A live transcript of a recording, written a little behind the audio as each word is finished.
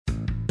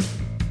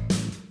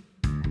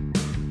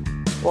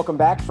Welcome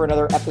back for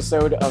another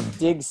episode of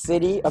Dig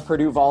City, a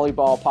Purdue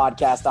volleyball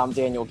podcast. I'm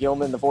Daniel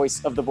Gilman, the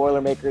voice of the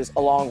Boilermakers,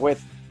 along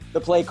with the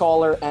play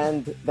caller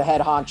and the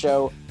head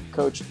honcho,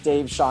 Coach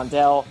Dave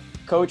Shondell.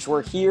 Coach,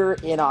 we're here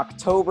in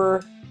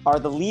October. Are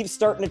the leaves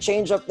starting to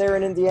change up there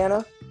in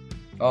Indiana?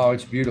 Oh,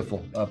 it's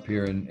beautiful up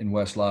here in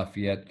West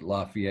Lafayette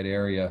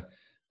area.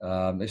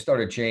 They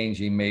started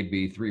changing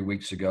maybe 3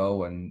 weeks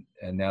ago, and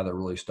now they're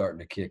really starting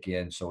to kick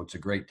in. So it's a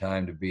great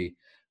time to be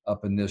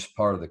up in this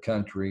part of the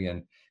country.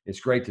 And it's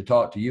great to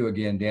talk to you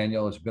again,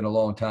 Daniel. It's been a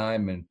long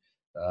time, and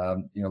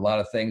a lot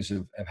of things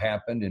have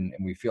happened, and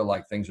we feel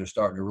like things are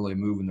starting to really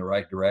move in the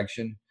right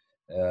direction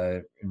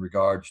in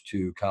regards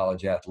to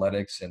college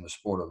athletics and the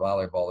sport of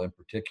volleyball in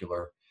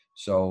particular.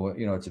 So,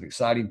 it's an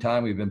exciting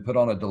time. We've been put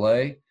on a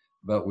delay,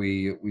 but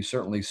we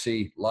certainly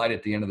see light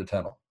at the end of the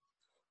tunnel.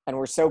 And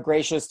we're so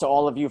gracious to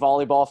all of you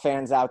volleyball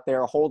fans out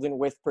there holding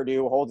with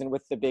Purdue, holding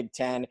with the Big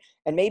Ten,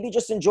 and maybe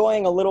just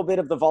enjoying a little bit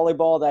of the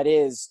volleyball that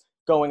is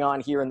going on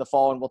here in the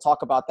fall. And we'll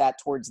talk about that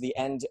towards the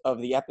end of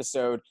the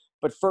episode.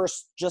 But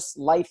first, just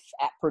life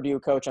at Purdue,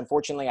 Coach.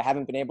 Unfortunately, I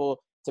haven't been able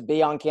to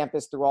be on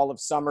campus through all of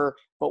summer,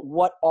 but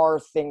what are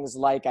things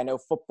like? I know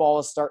football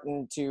is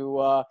starting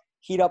to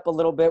heat up a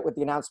little bit with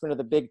the announcement of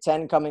the Big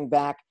Ten coming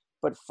back,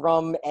 but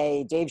from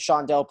a Dave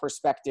Shondell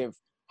perspective,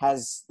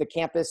 has the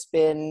campus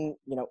been,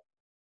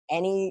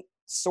 any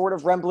sort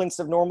of remnants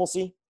of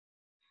normalcy?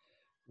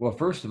 Well,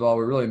 first of all,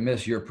 we really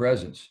miss your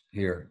presence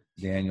here,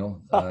 Daniel.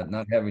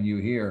 Not having you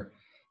here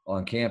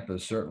on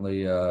campus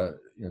certainly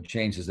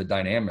changes the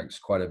dynamics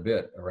quite a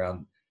bit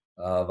around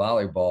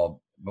volleyball,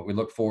 but we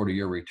look forward to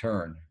your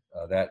return.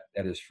 That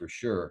is for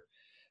sure.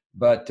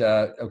 But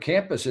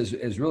campus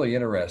is really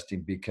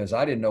interesting because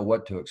I didn't know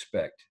what to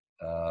expect.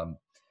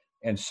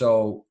 And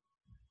so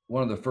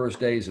one of the first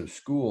days of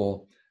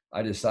school,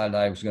 I decided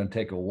I was going to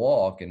take a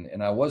walk,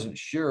 and I wasn't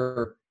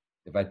sure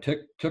if I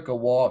took a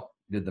walk,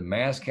 did the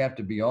mask have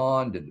to be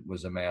on?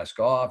 Was the mask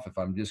off? If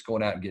I'm just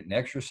going out and getting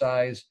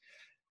exercise?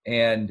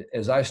 And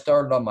as I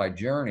started on my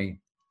journey,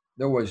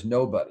 there was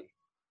nobody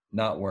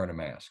not wearing a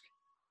mask.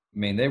 I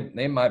mean,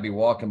 they might be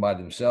walking by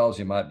themselves.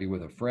 They might be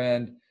with a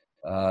friend.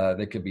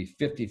 They could be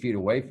 50 feet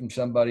away from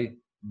somebody.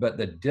 But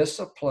the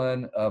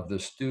discipline of the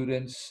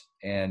students,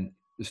 and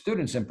the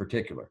students in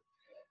particular,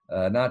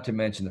 not to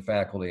mention the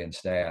faculty and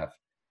staff,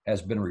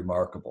 has been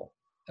remarkable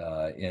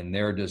in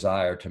their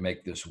desire to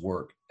make this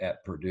work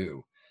at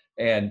Purdue.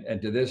 And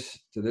to this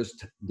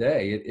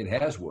day, it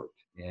has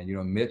worked.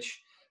 And,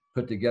 Mitch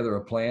put together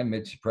a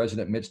plan.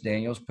 President Mitch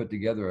Daniels put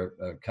together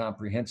a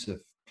comprehensive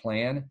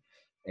plan,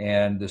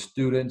 and the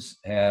students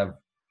have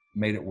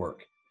made it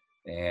work.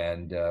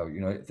 And,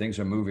 things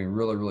are moving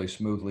really, really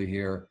smoothly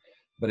here.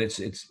 But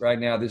it's right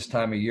now, this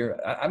time of year,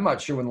 I'm not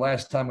sure when the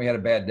last time we had a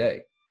bad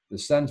day. The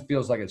sun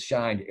feels like it's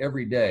shined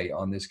every day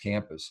on this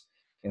campus.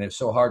 And it's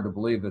so hard to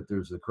believe that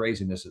there's the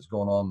craziness that's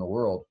going on in the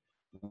world.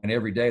 And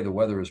every day the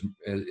weather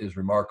is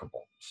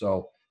remarkable.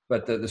 So,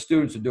 but the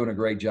students are doing a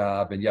great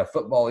job. And yeah,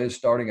 football is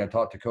starting. I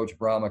talked to Coach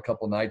Brahm a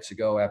couple of nights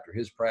ago after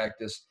his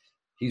practice.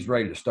 He's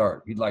ready to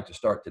start. He'd like to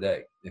start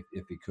today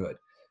if he could.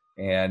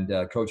 And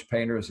Coach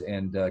Painters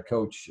and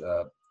Coach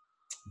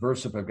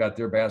Versup have got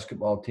their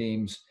basketball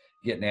teams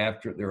getting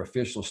after it. Their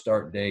official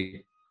start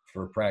date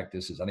for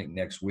practice is, I think,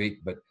 next week,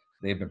 but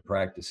they've been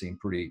practicing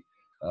pretty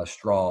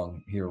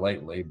strong here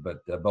lately. But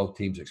both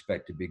teams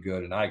expect to be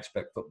good, and I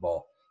expect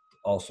football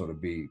also to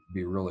be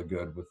really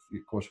good. With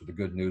the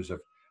good news of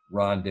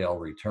Rondale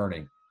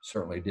returning,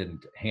 certainly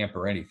didn't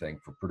hamper anything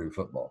for Purdue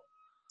football.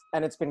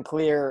 And it's been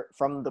clear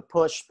from the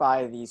push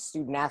by the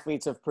student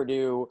athletes of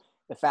Purdue,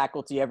 the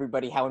faculty,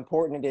 everybody, how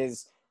important it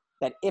is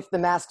that if the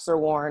masks are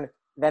worn,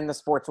 then the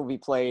sports will be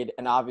played.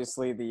 And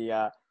obviously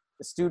the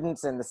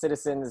students and the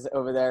citizens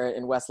over there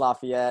in West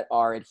Lafayette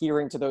are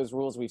adhering to those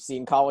rules. We've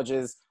seen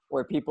colleges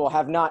where people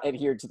have not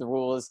adhered to the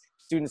rules.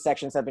 Student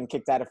sections have been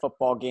kicked out of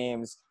football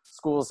games.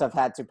 Schools have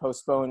had to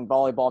postpone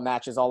volleyball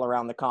matches all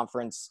around the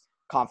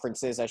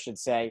conferences, I should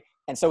say.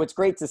 And so it's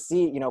great to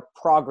see,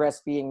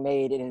 progress being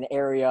made in an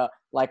area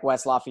like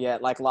West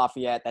Lafayette,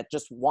 that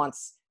just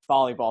wants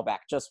volleyball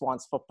back, just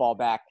wants football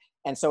back.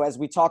 And so as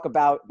we talk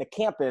about the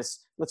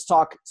campus, let's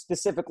talk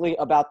specifically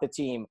about the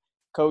team.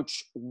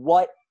 Coach,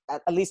 what,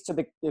 at least to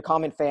the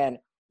common fan,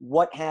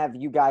 what have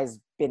you guys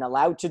been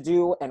allowed to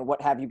do, and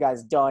what have you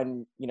guys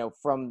done,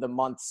 from the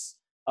months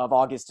of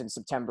August and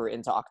September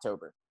into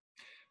October?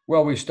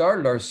 Well, we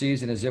started our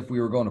season as if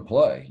we were going to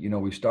play.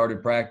 We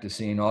started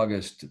practicing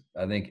August,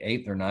 I think,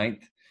 8th or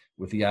 9th,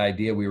 with the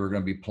idea we were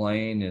going to be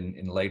playing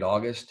in late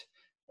August.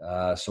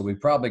 So we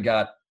probably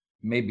got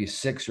maybe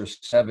 6 or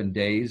 7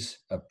 days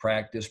of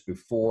practice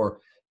before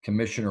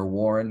Commissioner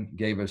Warren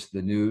gave us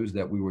the news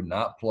that we would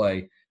not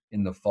play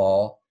in the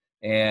fall.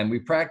 And we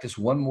practiced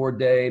one more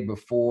day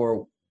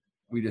before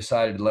we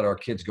decided to let our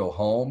kids go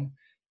home,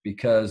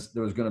 because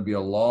there was going to be a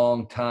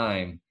long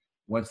time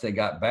once they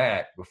got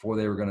back before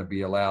they were going to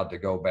be allowed to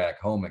go back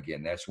home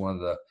again. That's one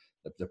of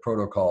the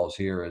protocols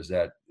here, is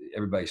that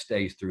everybody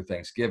stays through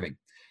Thanksgiving.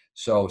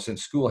 So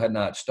since school had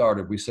not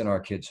started, we sent our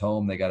kids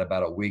home. They got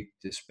about a week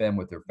to spend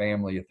with their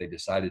family if they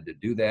decided to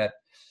do that.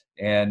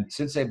 And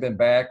since they've been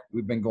back,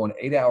 we've been going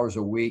 8 hours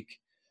a week,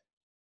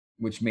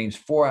 which means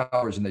 4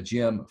 hours in the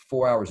gym,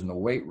 4 hours in the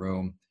weight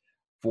room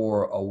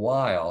for a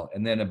while.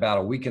 And then about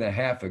a week and a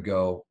half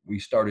ago, we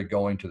started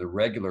going to the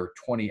regular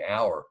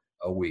 20-hour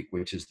a week,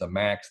 which is the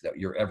max that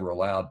you're ever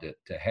allowed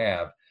to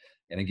have.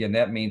 And again,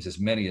 that means as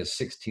many as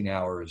 16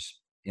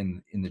 hours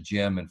in the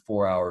gym and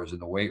 4 hours in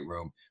the weight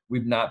room.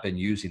 We've not been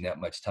using that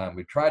much time.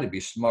 We try to be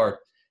smart,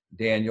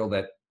 Daniel,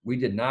 that we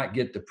did not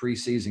get the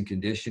preseason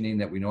conditioning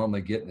that we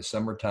normally get in the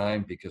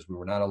summertime because we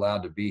were not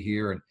allowed to be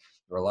here. And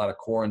there were a lot of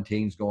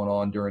quarantines going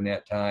on during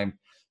that time.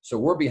 So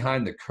we're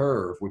behind the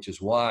curve, which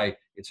is why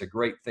it's a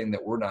great thing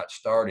that we're not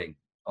starting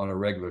on a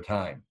regular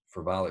time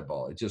for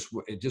volleyball.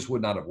 It just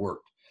would not have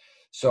worked.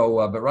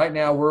 So, but right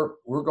now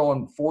we're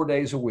going 4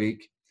 days a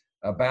week,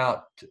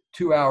 about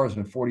 2 hours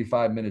and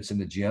 45 minutes in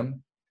the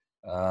gym.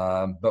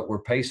 But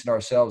we're pacing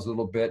ourselves a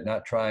little bit,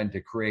 not trying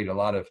to create a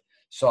lot of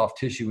soft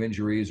tissue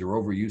injuries or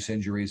overuse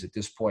injuries at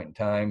this point in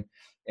time.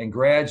 And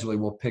gradually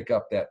we'll pick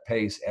up that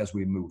pace as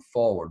we move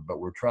forward. But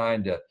we're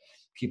trying to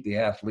keep the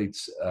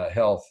athletes'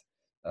 health,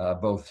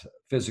 both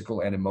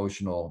physical and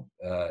emotional,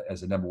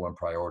 as the number one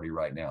priority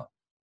right now.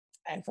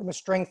 And from a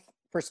strength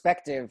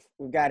perspective,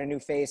 we've got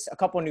a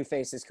couple of new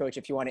faces, Coach,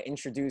 if you want to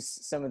introduce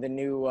some of the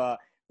new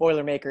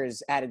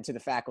Boilermakers added to the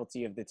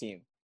faculty of the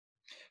team.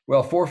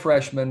 Well, 4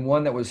 freshmen,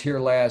 one that was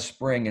here last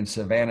spring in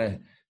Savannah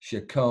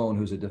Chacon,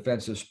 who's a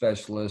defensive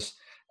specialist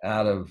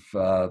out of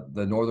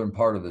the northern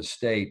part of the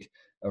state,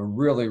 a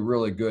really,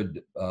 really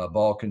good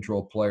ball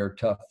control player,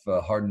 tough,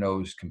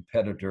 hard-nosed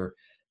competitor.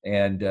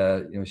 And,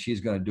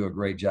 she's going to do a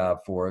great job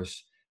for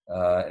us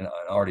and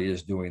already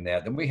is doing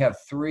that. Then we have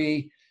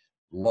 3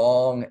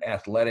 long,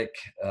 athletic,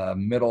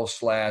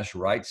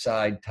 middle/right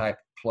side type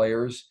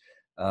players.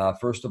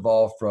 First of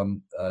all,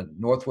 from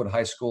Northwood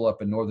High School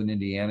up in northern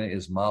Indiana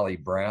is Molly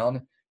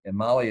Brown. And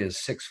Molly is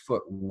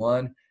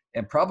 6'1"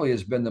 and probably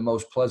has been the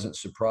most pleasant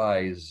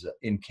surprise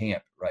in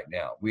camp right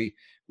now. We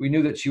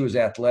knew that she was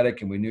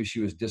athletic and we knew she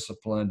was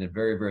disciplined and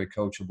very, very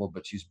coachable,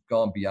 but she's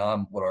gone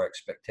beyond what our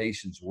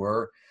expectations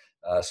were.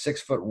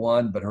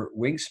 6'1", but her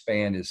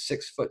wingspan is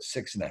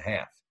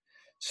 6'6.5".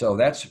 So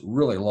that's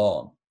really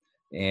long.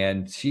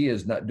 And she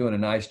is not doing a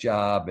nice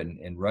job and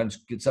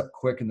gets up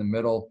quick in the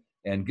middle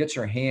and gets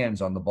her hands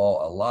on the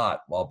ball a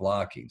lot while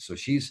blocking. So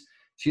she's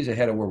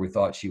ahead of where we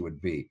thought she would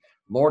be.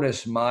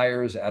 Lourdes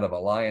Myers out of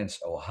Alliance,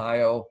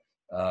 Ohio,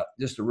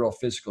 just a real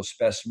physical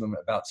specimen,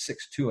 about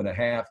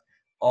 6'2.5",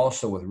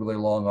 also with really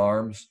long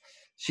arms.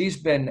 She's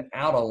been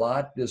out a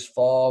lot this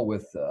fall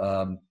with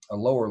a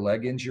lower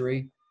leg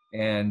injury,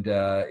 and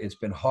it's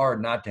been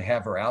hard not to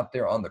have her out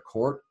there on the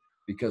court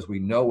because we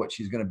know what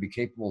she's going to be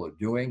capable of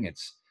doing.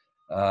 It's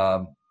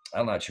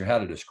I'm not sure how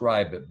to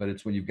describe it, but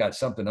it's when you've got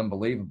something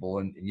unbelievable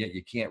and yet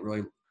you can't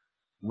really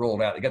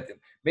roll it out.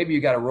 Maybe you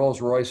got a Rolls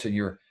Royce in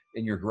your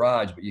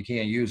garage, but you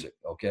can't use it,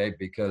 okay,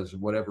 because of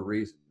whatever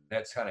reason.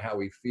 That's kind of how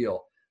we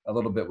feel a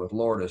little bit with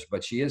Lourdes.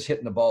 But she is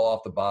hitting the ball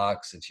off the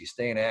box and she's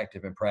staying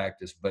active in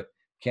practice, but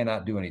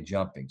cannot do any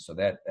jumping. So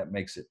that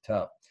makes it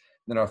tough.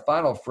 Then our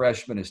final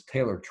freshman is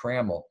Taylor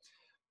Trammell,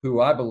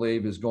 who I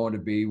believe is going to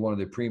be one of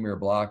the premier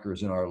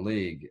blockers in our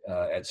league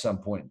at some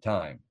point in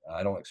time.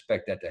 I don't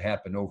expect that to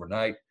happen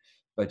overnight,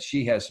 but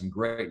she has some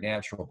great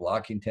natural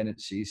blocking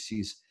tendencies.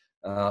 She's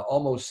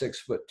almost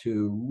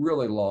 6'2",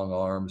 really long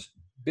arms,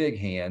 big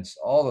hands,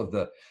 all of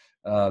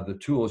the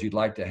tools you'd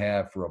like to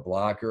have for a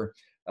blocker.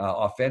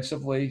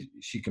 Offensively,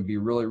 she can be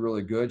really,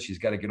 really good. She's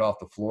got to get off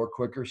the floor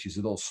quicker. She's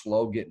a little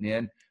slow getting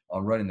in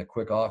on running the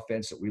quick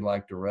offense that we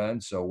like to run.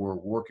 So we're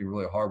working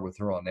really hard with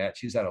her on that.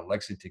 She's out of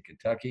Lexington,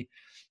 Kentucky.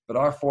 But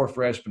our 4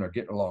 freshmen are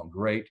getting along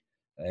great.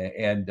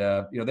 And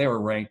they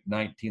were ranked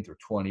 19th or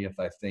 20th,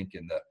 I think,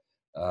 in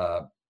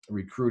the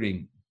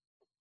recruiting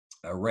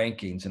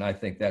rankings. And I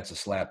think that's a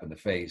slap in the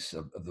face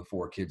of the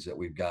 4 kids that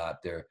we've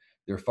got. They're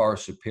far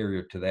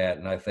superior to that.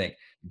 And I think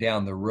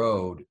down the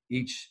road,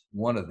 each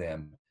one of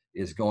them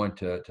is going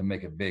to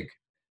make a big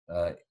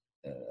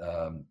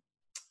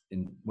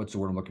what's the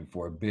word I'm looking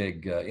for? A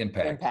big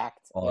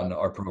impact on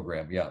our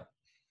program. Yeah.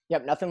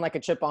 Yep. Nothing like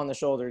a chip on the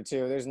shoulder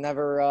too. There's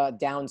never a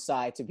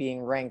downside to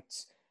being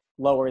ranked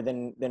lower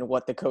than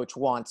what the coach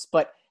wants,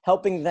 but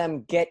helping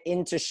them get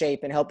into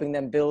shape and helping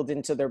them build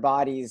into their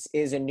bodies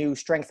is a new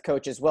strength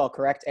coach as well.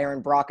 Correct?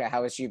 Erin Braca.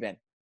 How has she been?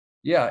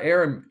 Yeah.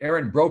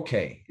 Erin Broke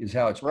is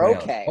how it's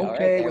pronounced. Okay.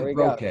 Okay with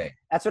Broke.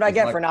 That's what I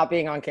get for not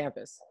being on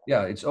campus.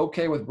 Yeah. It's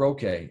okay with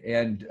Broke.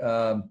 And,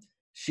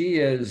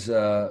 she's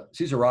a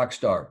rock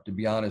star, to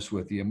be honest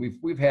with you. And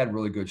we've had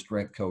really good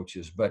strength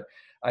coaches, but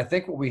I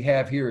think what we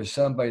have here is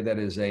somebody that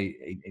is a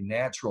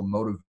natural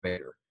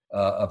motivator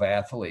of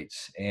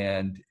athletes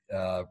and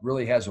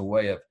really has a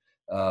way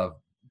of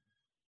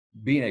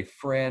being a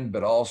friend,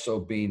 but also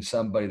being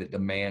somebody that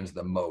demands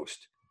the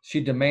most.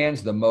 She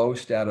demands the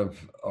most out of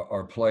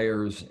our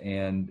players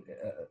and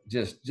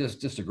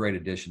just a great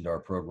addition to our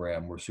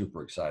program. We're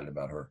super excited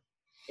about her.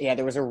 Yeah,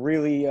 there was a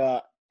really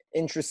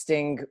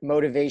interesting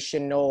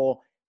motivational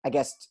I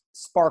guess,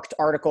 sparked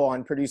article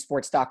on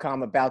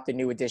PurdueSports.com about the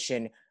new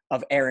edition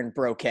of Aaron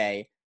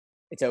Broquet.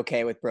 It's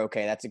okay with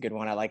Broquet. That's a good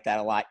one. I like that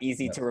a lot.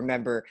 Easy to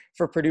remember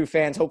for Purdue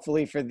fans,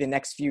 hopefully for the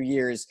next few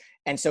years.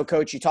 And so,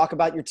 Coach, you talk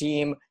about your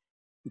team.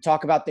 You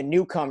talk about the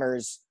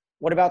newcomers.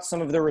 What about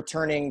some of the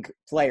returning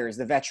players,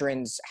 the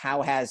veterans?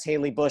 How has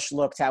Haley Bush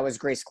looked? How has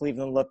Grace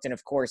Cleveland looked? And,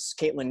 of course,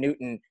 Caitlin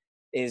Newton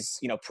is,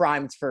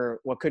 primed for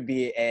what could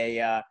be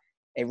a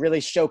really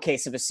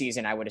showcase of a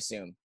season, I would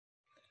assume.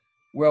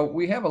 Well,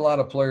 we have a lot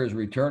of players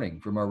returning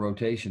from our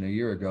rotation a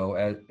year ago,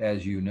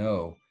 as you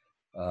know.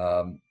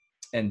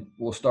 And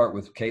we'll start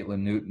with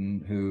Caitlin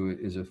Newton, who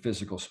is a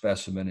physical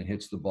specimen and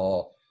hits the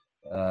ball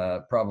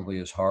probably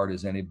as hard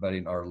as anybody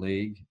in our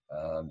league.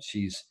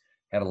 She's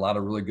had a lot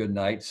of really good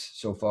nights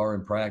so far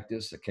in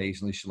practice.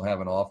 Occasionally she'll have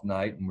an off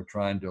night, and we're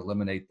trying to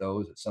eliminate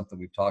those. It's something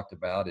we've talked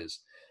about is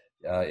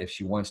if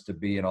she wants to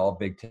be an all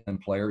Big Ten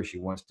player, she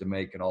wants to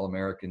make an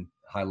All-American,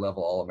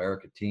 high-level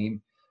All-American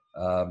team,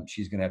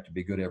 she's going to have to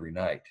be good every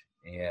night.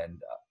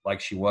 And like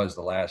she was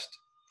the last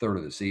third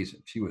of the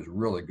season. She was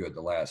really good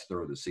the last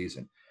third of the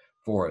season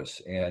for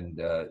us. And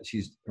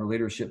her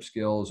leadership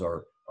skills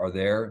are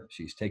there.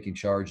 She's taking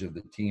charge of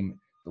the team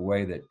the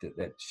way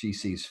that she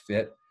sees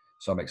fit.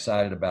 So I'm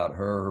excited about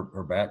her.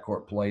 Her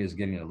backcourt play is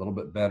getting a little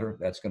bit better.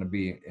 That's going to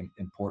be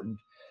important.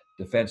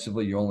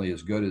 Defensively, you're only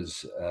as good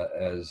as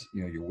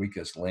your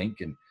weakest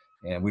link, and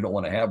we don't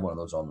want to have one of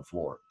those on the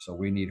floor. So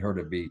we need her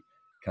to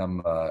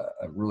become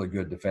a really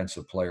good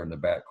defensive player in the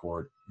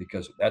backcourt,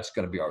 because that's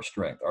going to be our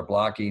strength. Our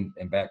blocking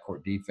and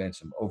backcourt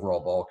defense and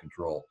overall ball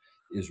control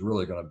is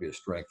really going to be a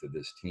strength of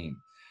this team.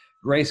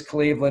 Grace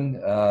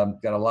Cleveland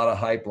got a lot of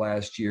hype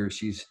last year.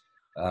 She's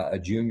a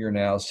junior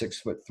now,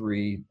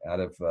 6'3", out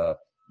of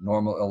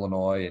Normal,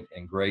 Illinois,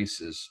 and Grace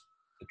is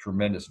a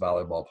tremendous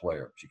volleyball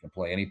player. She can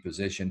play any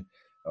position.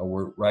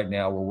 Right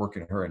now we're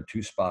working her in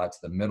two spots,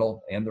 the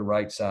middle and the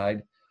right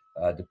side.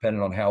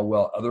 Depending on how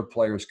well other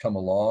players come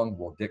along,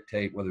 will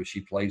dictate whether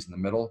she plays in the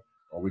middle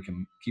or we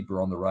can keep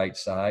her on the right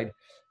side.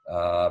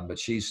 But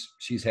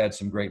she's had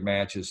some great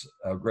matches,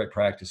 great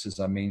practices.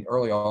 I mean,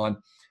 early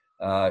on,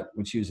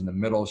 when she was in the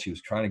middle, she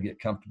was trying to get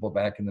comfortable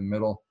back in the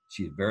middle.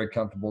 She's very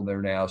comfortable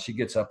there now. She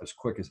gets up as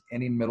quick as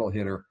any middle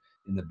hitter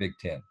in the Big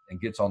Ten and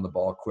gets on the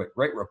ball quick.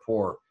 Great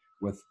rapport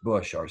with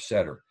Bush, our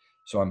setter.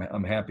 So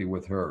I'm happy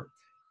with her.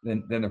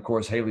 Then of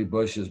course, Haley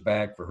Bush is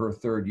back for her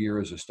third year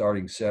as a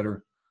starting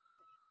setter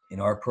in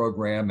our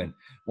program. And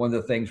one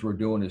of the things we're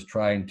doing is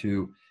trying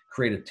to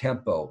create a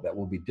tempo that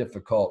will be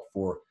difficult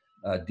for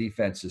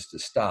defenses to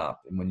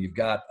stop. And when you've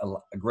got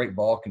a great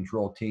ball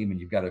control team and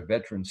you've got a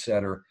veteran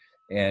setter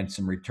and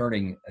some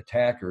returning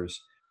attackers,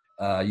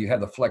 you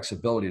have the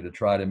flexibility to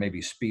try to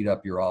maybe speed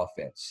up your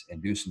offense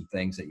and do some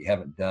things that you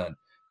haven't done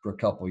for a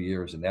couple of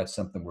years. And that's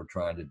something we're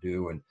trying to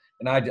do. And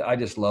I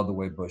just love the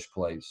way Bush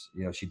plays.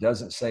 She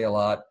doesn't say a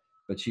lot,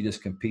 but she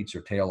just competes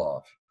her tail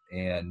off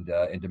and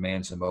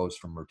demands the most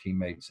from her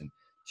teammates. And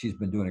she's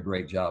been doing a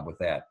great job with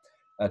that.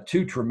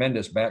 Two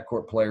tremendous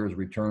backcourt players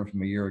returned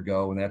from a year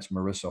ago, and that's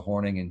Marissa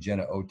Horning and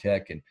Jenna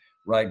Otek. And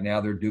right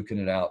now they're duking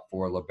it out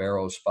for a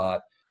libero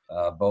spot.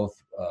 Both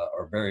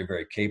are very,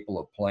 very capable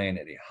of playing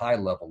at a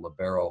high-level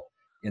libero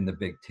in the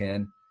Big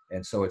Ten.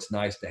 And so it's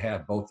nice to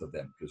have both of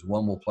them, because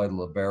one will play the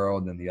libero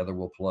and then the other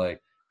will play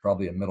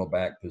probably a middle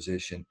back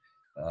position.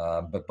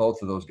 But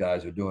both of those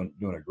guys are doing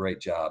a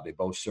great job. They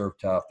both serve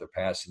tough. They're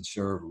pass and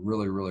serve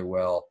really, really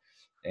well,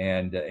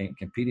 and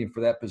competing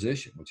for that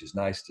position, which is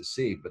nice to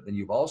see. But then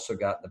you've also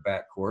got in the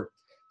backcourt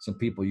some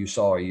people you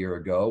saw a year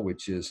ago,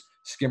 which is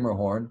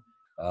Skimmerhorn,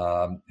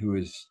 who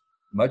is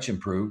much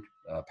improved,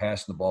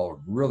 passing the ball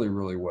really,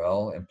 really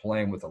well and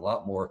playing with a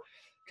lot more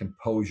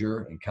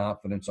composure and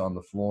confidence on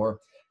the floor.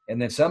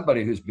 And then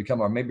somebody who's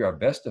become maybe our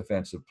best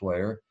defensive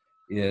player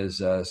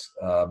is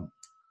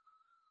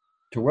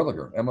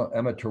Terwilliger,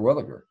 Emma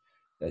Terwilliger.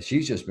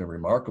 She's just been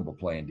remarkable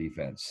playing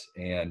defense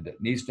and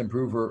needs to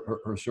improve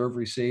her serve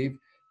receive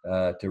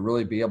to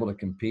really be able to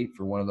compete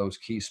for one of those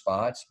key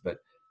spots. But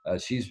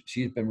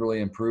she's been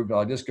really improved.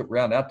 I'll just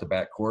round out the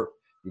backcourt.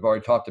 We've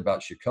already talked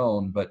about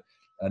Chacon, but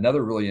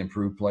another really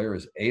improved player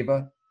is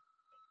Ava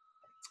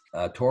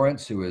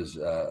Torrance, who is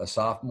a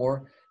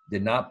sophomore.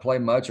 Did not play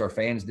much. Our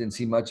fans didn't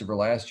see much of her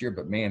last year,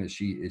 but man, is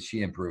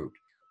she improved.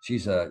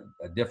 She's a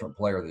different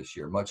player this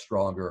year, much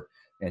stronger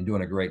and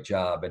doing a great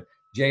job. And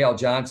JL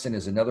Johnson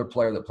is another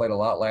player that played a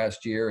lot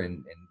last year,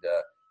 and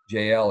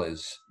JL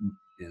is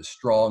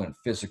strong and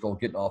physical,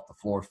 getting off the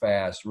floor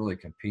fast, really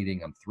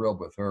competing. I'm thrilled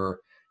with her.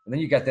 And then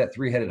you got that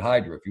three-headed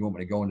hydra, if you want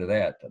me to go into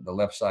that, the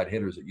left side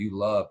hitters that you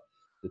love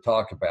to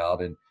talk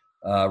about. And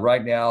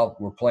right now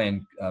we're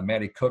playing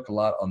Maddie Cook a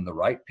lot on the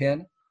right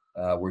pin,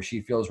 where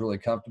she feels really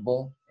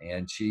comfortable,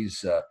 and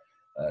she's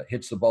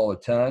hits the ball a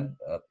ton.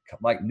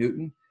 Mike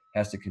Newton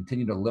has to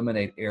continue to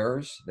eliminate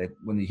errors. That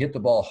when you hit the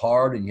ball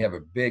hard and you have a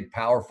big,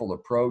 powerful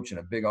approach and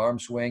a big arm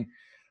swing,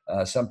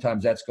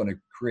 sometimes that's going to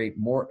create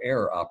more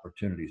error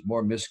opportunities,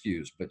 more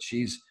miscues. But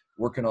she's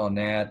working on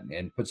that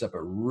and puts up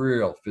a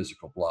real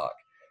physical block.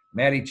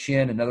 Maddie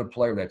Chin, another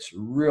player that's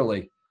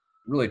really,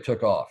 really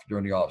took off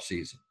during the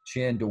offseason.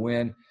 Chin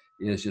DeWin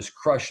is just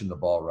crushing the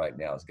ball right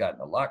now. It's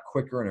gotten a lot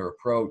quicker in her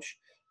approach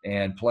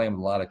and playing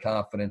with a lot of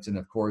confidence. And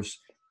of course,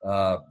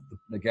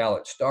 the gal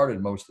that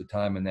started most of the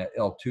time in that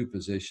L2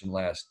 position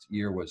last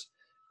year was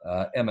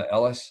Emma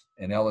Ellis,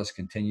 and Ellis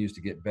continues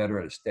to get better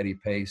at a steady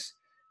pace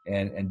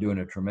and doing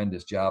a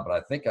tremendous job. But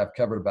I think I've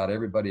covered about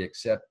everybody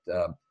except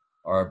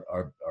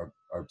our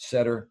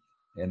setter,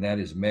 and that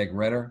is Meg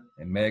Renner.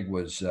 And Meg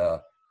was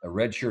a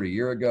redshirt a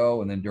year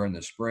ago, and then during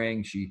the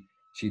spring she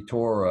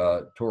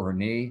tore her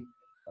knee,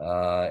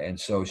 and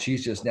so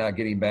she's just now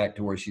getting back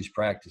to where she's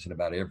practicing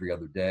about every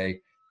other day.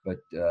 But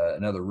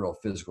another real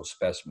physical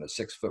specimen, a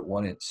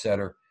 6'1"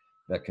 setter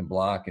that can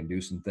block and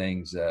do some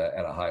things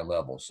at a high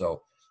level.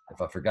 So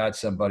if I forgot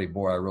somebody,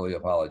 boy, I really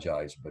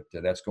apologize, but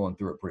that's going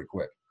through it pretty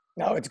quick.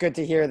 No, it's good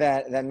to hear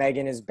that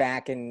Megan is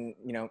back and,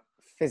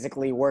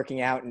 physically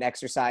working out and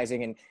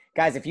exercising. And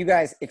guys, if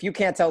you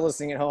can't tell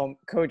listening at home,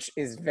 Coach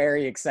is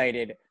very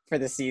excited for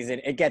the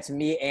season. It gets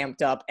me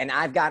amped up, and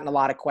I've gotten a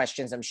lot of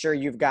questions. I'm sure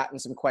you've gotten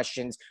some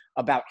questions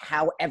about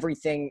how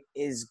everything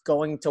is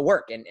going to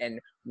work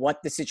and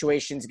what the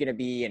situation is going to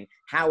be, and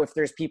how, if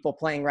there's people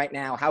playing right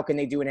now, how can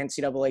they do an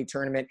NCAA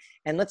tournament?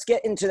 And let's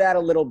get into that a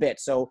little bit.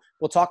 So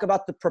we'll talk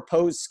about the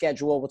proposed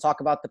schedule. We'll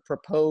talk about the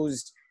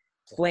proposed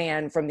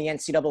plan from the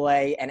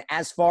NCAA. And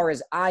as far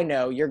as I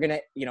know, you're going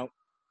to,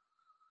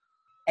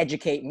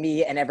 educate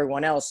me and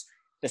everyone else.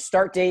 The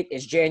start date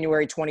is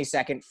January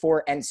 22nd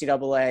for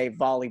NCAA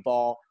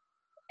volleyball.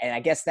 And I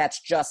guess that's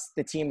just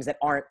the teams that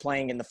aren't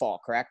playing in the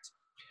fall, correct?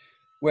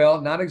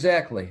 Well, not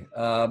exactly.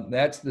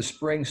 That's the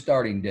spring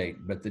starting date.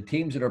 But the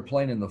teams that are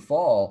playing in the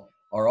fall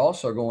are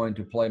also going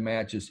to play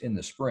matches in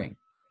the spring.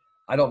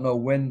 I don't know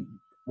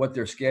what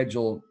their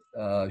schedule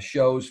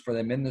shows for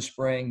them in the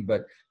spring,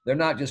 but they're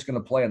not just going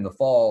to play in the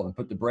fall and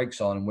put the brakes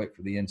on and wait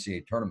for the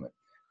NCAA tournament.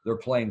 They're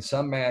playing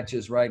some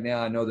matches right now.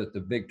 I know that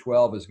the Big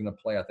 12 is going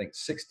to play, I think,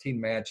 16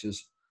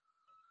 matches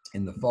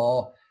in the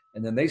fall.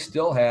 And then they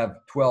still have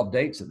 12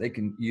 dates that they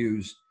can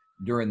use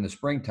during the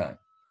springtime.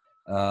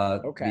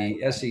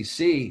 The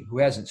SEC, who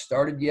hasn't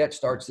started yet,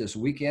 starts this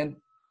weekend.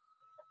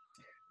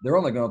 They're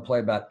only going to play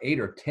about 8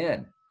 or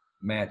 10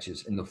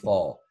 matches in the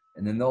fall.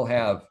 And then they'll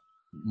have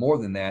more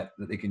than that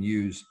they can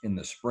use in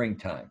the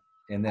springtime.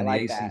 And then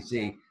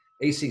the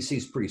ACC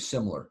is pretty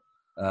similar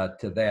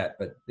to that.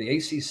 But the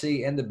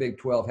ACC and the Big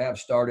 12 have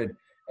started,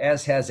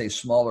 as has a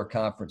smaller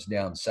conference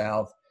down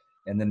south.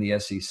 And then the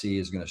SEC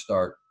is going to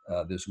start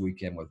this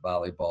weekend with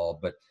volleyball.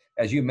 But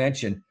as you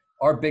mentioned,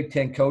 our Big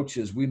Ten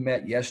coaches, we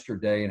met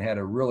yesterday and had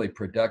a really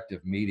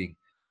productive meeting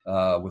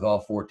with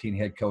all 14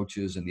 head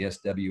coaches and the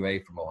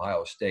SWA from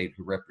Ohio State,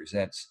 who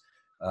represents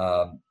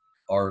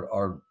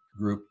our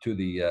group to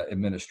the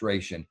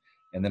administration.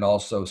 And then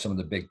also some of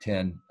the Big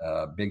Ten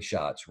big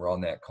shots were on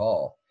that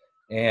call.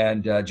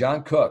 And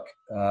John Cook,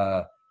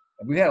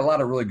 we had a lot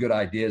of really good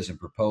ideas and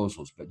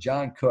proposals, but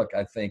John Cook,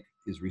 I think,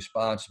 is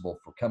responsible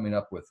for coming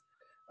up with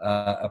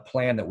a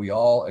plan that we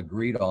all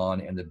agreed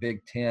on. And the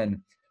Big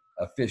Ten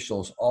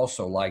officials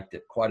also liked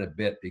it quite a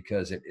bit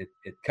because it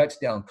cuts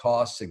down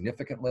costs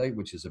significantly,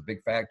 which is a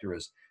big factor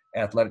as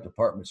athletic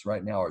departments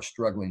right now are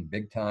struggling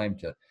big time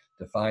to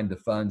find the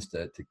funds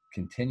to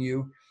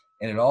continue.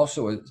 And it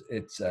also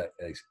it's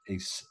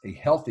a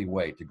healthy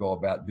way to go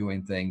about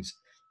doing things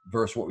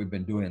versus what we've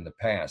been doing in the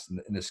past. And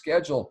the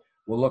schedule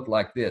will look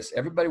like this.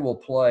 Everybody will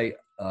play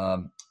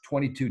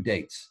 22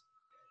 dates.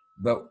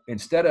 But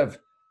instead of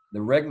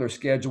the regular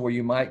schedule where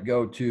you might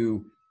go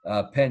to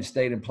Penn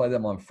State and play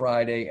them on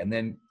Friday and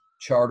then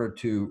charter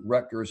to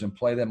Rutgers and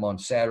play them on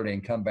Saturday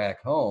and come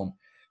back home,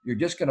 you're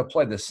just going to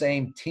play the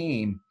same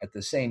team at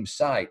the same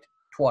site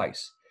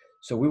twice.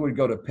 So we would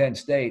go to Penn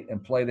State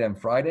and play them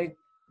Friday.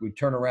 We'd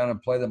turn around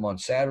and play them on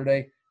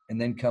Saturday and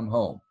then come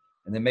home.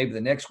 And then maybe the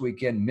next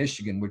weekend,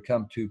 Michigan would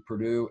come to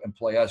Purdue and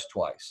play us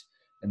twice.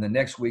 And the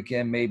next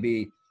weekend,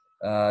 maybe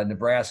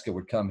Nebraska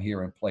would come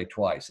here and play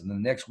twice. And then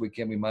the next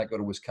weekend, we might go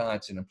to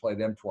Wisconsin and play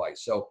them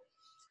twice. So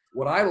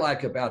what I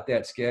like about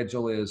that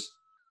schedule is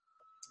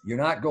you're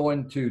not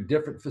going to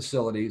different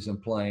facilities and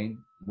playing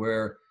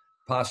where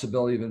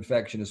possibility of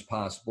infection is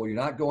possible. You're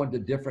not going to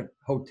different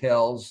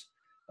hotels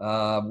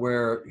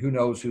where who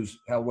knows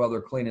how well they're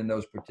cleaning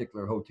those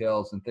particular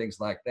hotels and things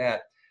like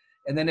that.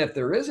 And then if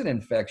there is an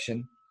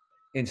infection,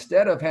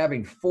 instead of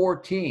having 4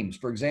 teams,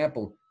 for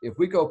example, if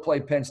we go play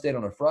Penn State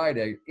on a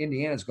Friday,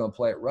 Indiana's going to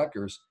play at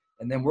Rutgers,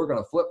 and then we're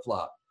going to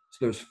flip-flop. So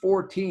there's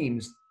 4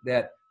 teams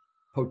that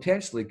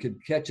potentially could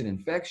catch an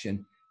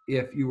infection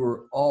if you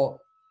were all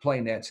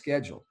playing that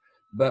schedule.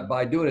 But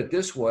by doing it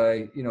this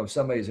way, if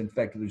somebody's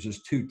infected, there's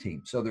just 2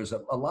 teams. So there's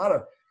a lot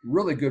of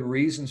really good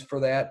reasons for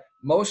that.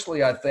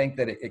 Mostly, I think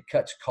that it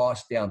cuts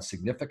costs down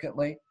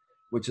significantly,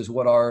 which is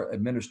what our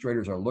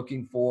administrators are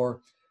looking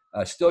for.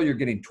 Still, you're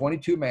getting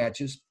 22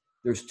 matches.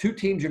 There's 2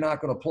 teams you're not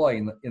going to play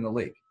in the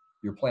league.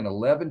 You're playing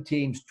 11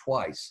 teams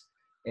twice.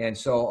 And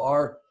so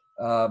our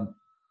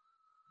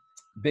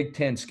Big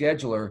Ten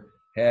scheduler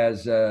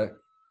has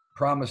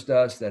promised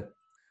us that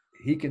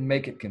he can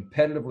make it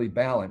competitively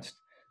balanced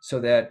so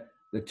that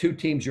the 2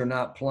 teams you're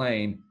not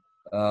playing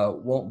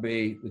won't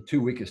be the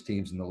two weakest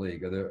teams in the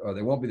league, or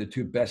they won't be the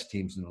two best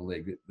teams in the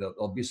league.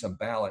 There'll be some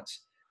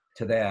balance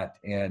to that,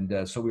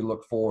 and so we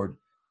look forward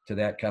to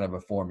that kind of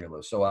a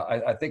formula. So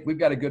I think we've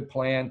got a good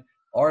plan.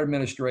 Our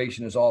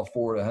administration is all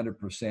for it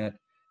 100%,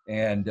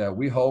 and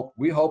we hope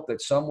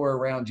that somewhere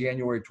around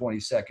January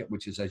 22nd,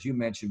 which is, as you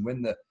mentioned,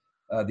 when the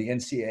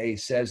NCAA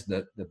says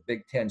that the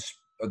Big Ten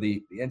or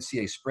the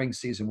NCAA spring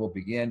season will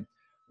begin,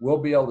 we'll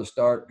be able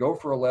to go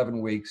for 11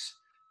 weeks,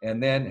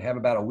 and then have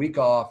about a week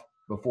off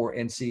before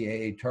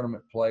NCAA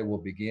tournament play will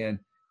begin,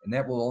 and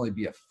that will only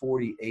be a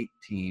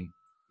 48-team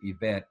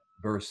event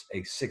versus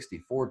a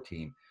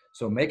 64-team.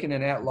 So making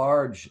an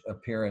at-large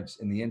appearance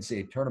in the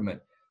NCAA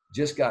tournament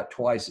just got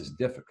twice as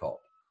difficult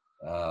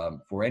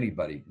for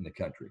anybody in the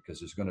country, because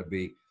there's going to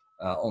be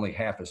only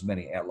half as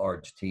many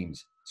at-large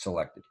teams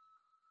selected.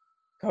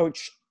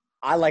 Coach,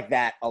 I like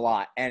that a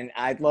lot, and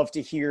I'd love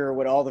to hear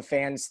what all the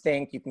fans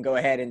think. You can go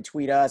ahead and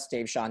tweet us,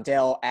 Dave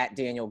Shondell, at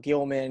Daniel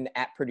Gilman,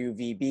 at Purdue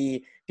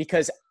VB,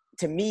 because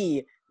to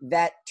me,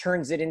 that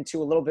turns it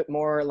into a little bit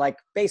more like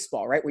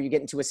baseball, right? Where you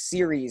get into a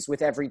series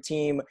with every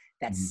team.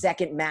 That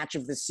second match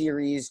of the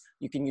series,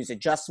 you can use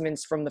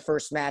adjustments from the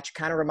first match.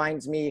 Kind of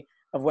reminds me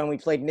of when we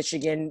played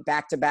Michigan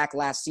back-to-back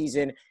last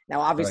season. Now,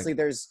 obviously,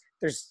 there's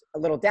a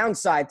little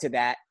downside to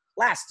that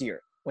last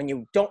year when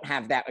you don't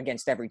have that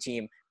against every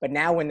team. But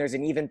now when there's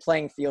an even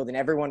playing field and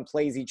everyone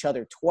plays each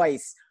other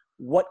twice,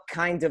 what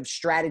kind of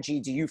strategy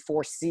do you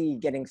foresee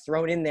getting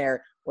thrown in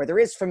there where there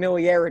is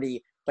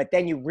familiarity, but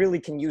then you really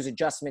can use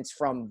adjustments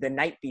from the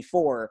night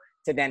before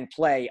to then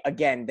play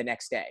again the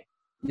next day?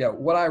 Yeah,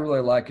 what I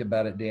really like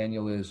about it,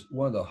 Daniel, is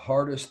one of the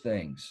hardest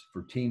things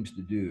for teams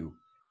to do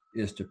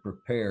is to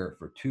prepare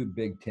for two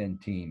Big Ten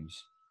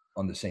teams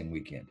on the same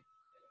weekend.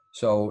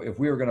 So if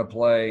we were going to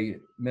play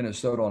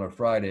Minnesota on a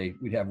Friday,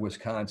 we'd have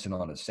Wisconsin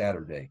on a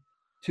Saturday.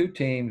 Two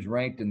teams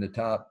ranked in the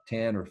top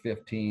 10 or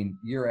 15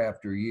 year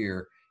after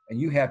year,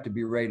 and you have to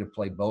be ready to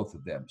play both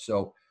of them.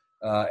 So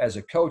as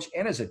a coach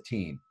and as a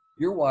team,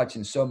 you're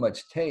watching so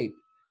much tape,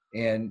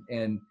 and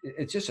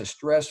it's just a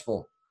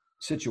stressful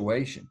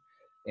situation.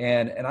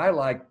 And I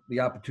like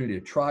the opportunity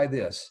to try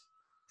this,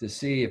 to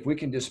see if we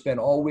can just spend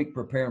all week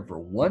preparing for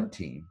one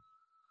team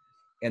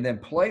and then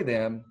play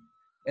them,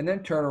 and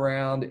then turn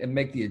around and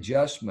make the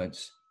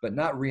adjustments, but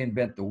not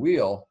reinvent the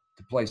wheel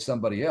to play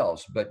somebody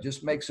else, but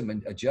just make some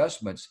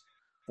adjustments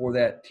for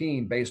that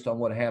team based on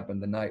what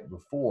happened the night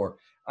before.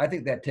 I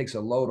think that takes a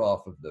load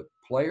off of the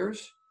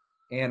players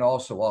and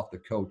also off the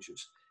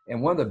coaches.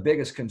 And one of the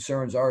biggest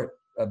concerns our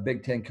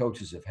Big Ten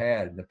coaches have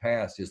had in the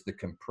past is the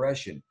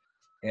compression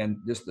and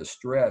just the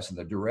stress and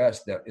the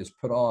duress that is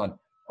put on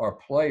our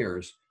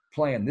players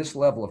playing this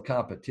level of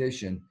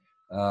competition,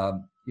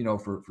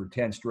 for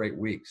 10 straight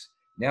weeks.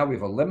 Now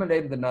we've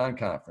eliminated the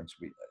non-conference.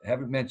 We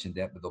haven't mentioned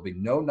that, but there'll be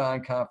no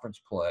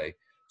non-conference play.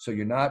 So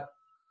you're not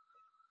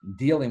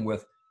dealing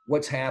with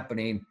what's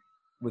happening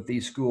with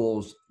these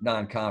schools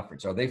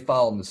non-conference. Are they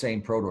following the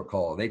same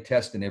protocol? Are they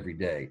testing every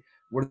day?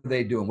 What are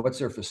they doing? What's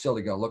their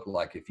facility going to look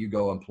like if you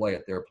go and play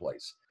at their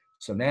place?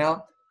 So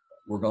now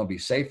we're going to be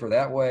safer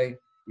that way.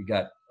 We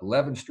got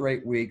 11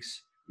 straight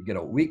weeks. We get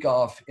a week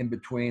off in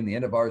between the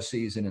end of our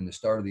season and the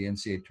start of the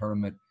NCAA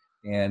tournament.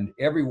 And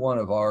every one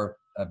of our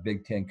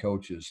Big Ten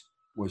coaches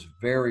was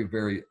very,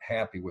 very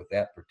happy with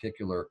that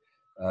particular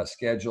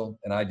schedule.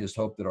 And I just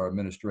hope that our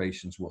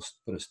administrations will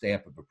put a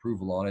stamp of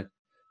approval on it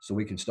so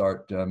we can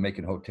start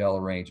making hotel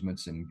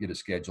arrangements and get a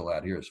schedule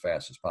out here as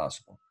fast as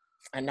possible.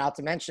 And not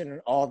to mention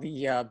all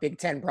the Big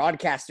Ten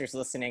broadcasters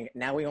listening.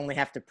 Now we only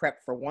have to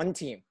prep for one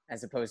team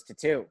as opposed to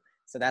two.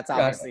 So that's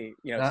obviously,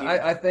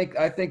 I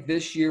think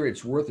this year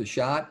it's worth a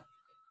shot,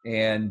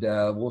 and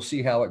we'll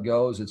see how it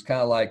goes. It's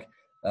kind of like,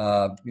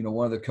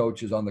 one of the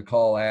coaches on the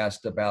call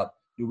asked about,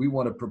 do we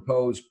want to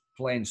propose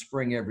playing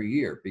spring every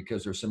year?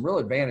 Because there's some real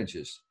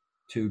advantages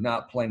to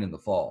not playing in the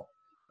fall.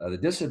 The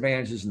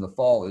disadvantages in the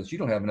fall is you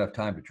don't have enough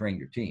time to train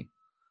your team.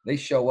 They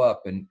show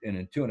up, and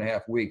in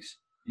 2.5 weeks,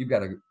 you've got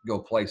to go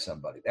play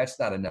somebody. That's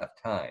not enough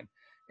time.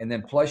 And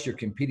then plus you're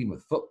competing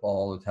with football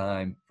all the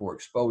time for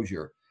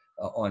exposure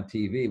on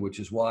TV, which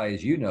is why,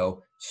 as you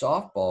know,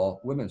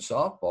 women's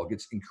softball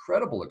gets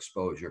incredible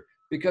exposure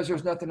because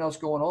there's nothing else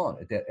going on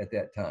at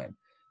that time.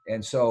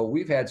 And so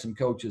we've had some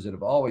coaches that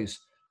have always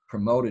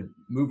promoted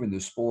moving the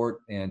sport.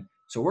 And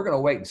so we're going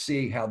to wait and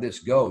see how this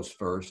goes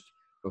first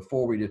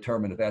before we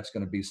determine if that's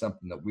going to be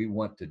something that we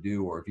want to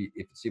do, or if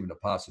it's even a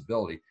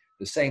possibility.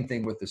 The same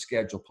thing with the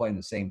schedule, playing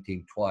the same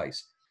team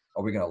twice.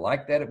 Are we going to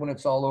like that when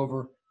it's all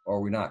over, or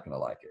are we not going to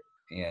like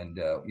it? And,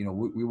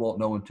 we won't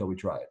know until we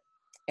try it.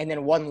 And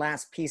then one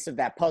last piece of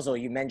that puzzle,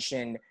 you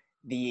mentioned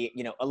the,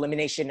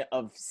 elimination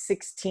of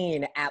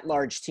 16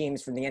 at-large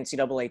teams from the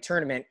NCAA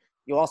tournament.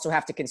 You also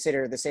have to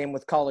consider the same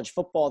with college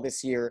football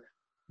this year.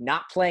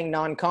 Not playing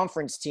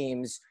non-conference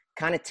teams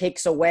kind of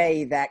takes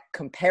away that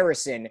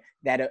comparison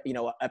that,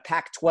 a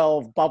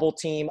Pac-12 bubble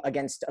team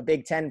against a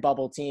Big Ten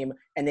bubble team,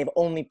 and they've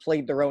only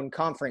played their own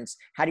conference.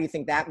 How do you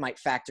think that might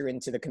factor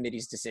into the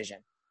committee's decision?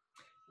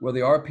 Well, the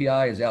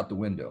RPI is out the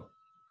window.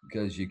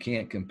 because you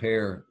can't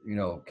compare,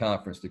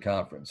 conference to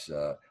conference.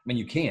 I mean,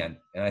 you can,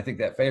 and I think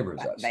that favors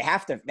us. They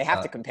have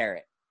to compare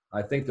it.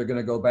 I think they're going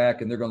to go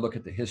back and they're going to look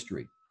at the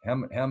history.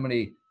 How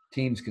many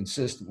teams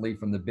consistently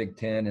from the Big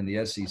Ten and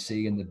the SEC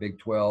and the Big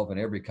 12 and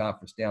every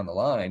conference down the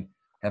line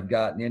have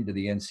gotten into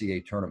the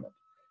NCAA tournament?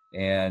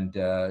 And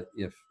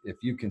if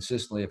you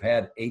consistently have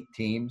had 8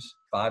 teams,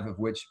 5 of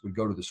which would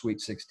go to the Sweet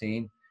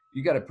 16,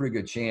 you got a pretty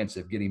good chance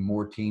of getting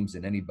more teams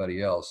than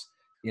anybody else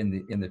in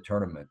the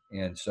tournament.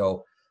 And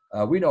so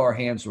we know our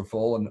hands are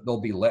full, and there'll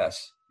be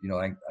less.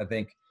 I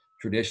think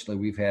traditionally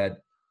we've had.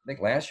 I think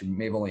last year we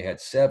may have only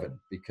had 7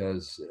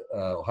 because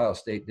Ohio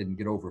State didn't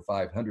get over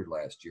 500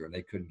 last year and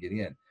they couldn't get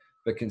in.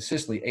 But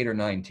consistently 8 or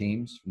 9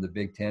 teams from the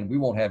Big Ten. We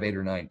won't have 8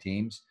 or 9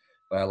 teams,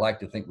 but I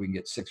like to think we can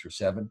get 6 or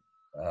 7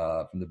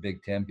 from the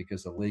Big Ten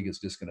because the league is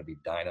just going to be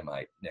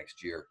dynamite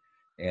next year.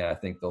 And I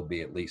think there'll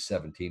be at least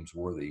 7 teams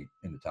worthy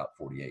in the top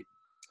 48.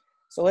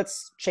 So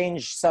let's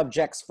change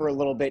subjects for a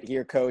little bit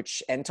here,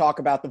 Coach, and talk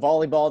about the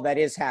volleyball that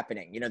is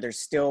happening. There's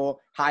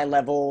still high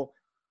level,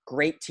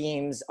 great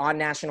teams on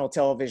national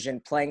television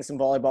playing some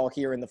volleyball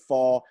here in the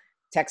fall.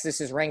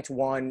 Texas is ranked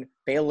 1,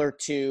 Baylor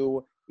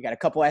 2. You got a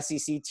couple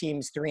SEC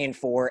teams 3 and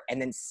 4,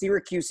 and then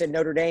Syracuse and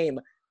Notre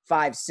Dame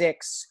 5,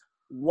 6.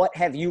 What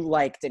have you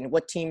liked, and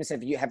what teams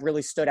have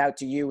really stood out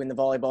to you in the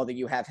volleyball that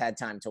you have had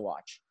time to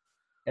watch?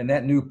 And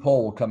that new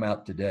poll will come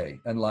out today.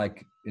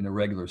 Unlike in the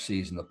regular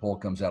season, the poll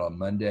comes out on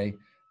Monday.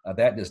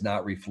 That does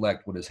not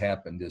reflect what has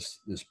happened this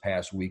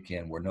past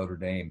weekend, where Notre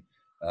Dame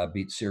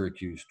beat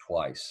Syracuse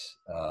twice.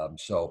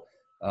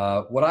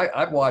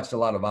 I've watched a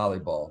lot of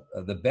volleyball.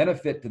 The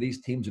benefit to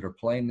these teams that are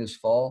playing this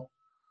fall,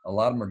 a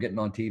lot of them are getting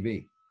on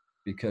TV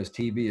because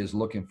TV is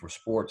looking for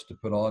sports to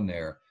put on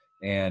there.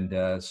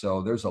 And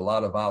so there's a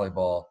lot of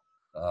volleyball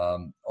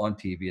on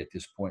TV at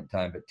this point in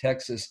time. But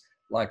Texas,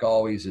 like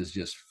always, is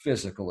just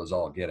physical as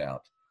all get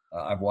out.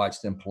 I've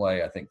watched them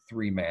play, I think,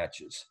 3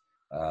 matches,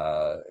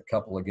 a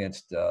couple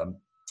against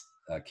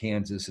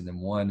Kansas and then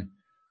one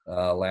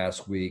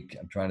last week.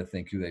 I'm trying to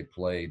think who they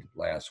played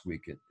last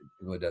week. It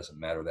really doesn't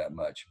matter that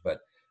much. But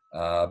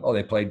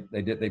they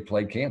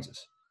played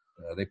Kansas.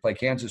 They played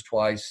Kansas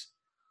twice,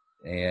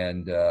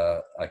 and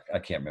I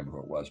can't remember who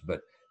it was.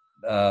 But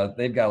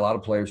they've got a lot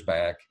of players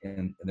back,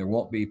 and there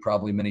won't be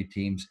probably many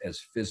teams as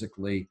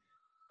physically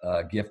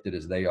gifted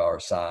as they are,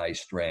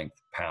 size,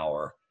 strength,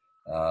 power.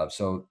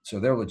 So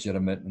they're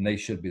legitimate, and they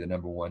should be the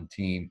number 1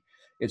 team.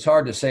 It's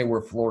hard to say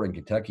where Florida and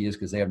Kentucky is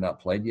because they have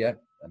not played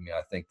yet. I mean,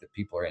 I think that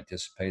people are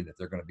anticipating that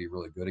they're going to be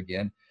really good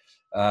again.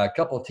 A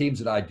couple of teams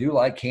that I do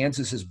like,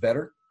 Kansas is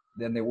better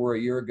than they were a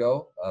year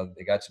ago.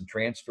 They got some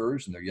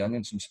transfers, and they're young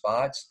in some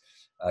spots.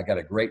 Got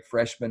a great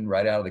freshman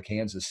right out of the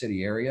Kansas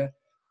City area.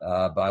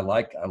 But I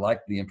like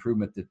the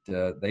improvement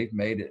that they've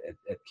made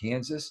at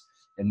Kansas.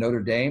 And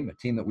Notre Dame, a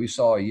team that we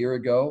saw a year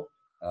ago,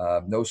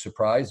 no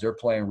surprise, they're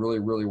playing really,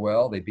 really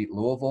well. They beat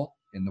Louisville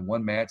in the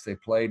one match they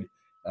played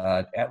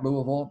at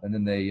Louisville, and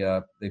then they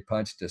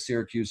punched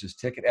Syracuse's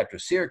ticket after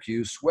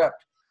Syracuse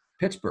swept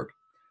Pittsburgh.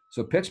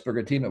 So Pittsburgh,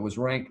 a team that was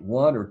ranked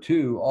 1 or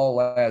 2 all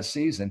last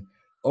season,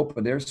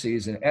 opened their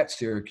season at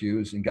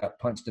Syracuse and got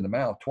punched in the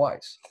mouth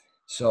twice.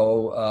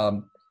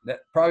 So that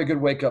probably a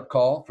good wake-up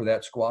call for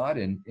that squad.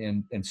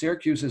 And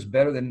Syracuse is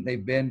better than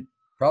they've been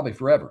probably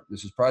forever.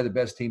 This is probably the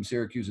best team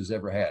Syracuse has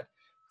ever had.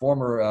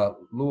 Former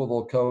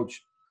Louisville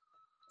coach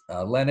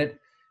Leonard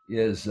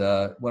is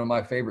one of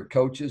my favorite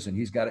coaches, and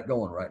he's got it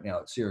going right now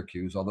at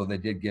Syracuse, although they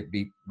did get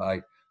beat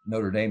by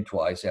Notre Dame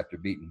twice after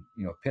beating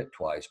Pitt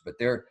twice. But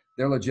they're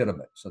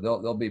legitimate, so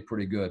they'll be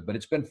pretty good. But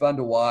it's been fun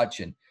to watch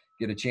and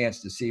get a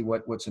chance to see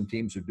what some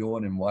teams are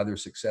doing and why they're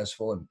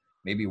successful and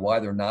maybe why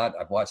they're not.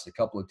 I've watched a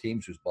couple of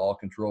teams whose ball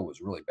control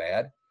was really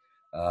bad.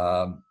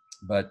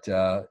 But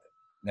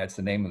that's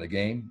the name of the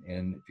game.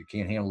 And if you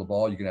can't handle the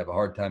ball, you can have a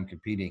hard time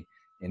competing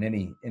in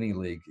any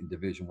league in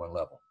Division I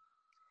level.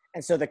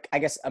 And so I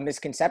guess a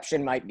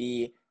misconception might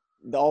be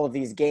all of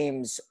these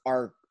games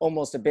are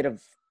almost a bit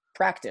of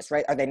practice,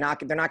 right? They're not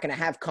going to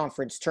have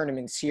conference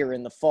tournaments here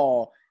in the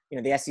fall.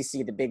 The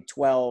SEC, the Big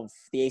 12,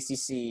 the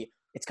ACC,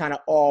 it's kind of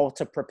all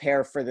to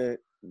prepare for the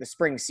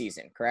spring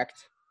season,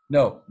 correct?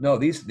 No,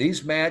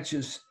 these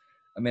matches,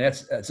 I mean,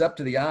 that's up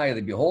to the eye of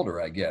the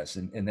beholder, I guess.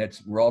 And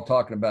we're all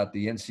talking about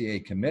the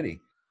NCAA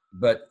committee,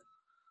 but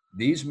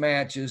these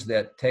matches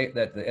that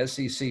the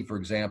SEC, for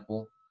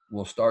example,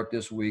 will start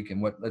this week.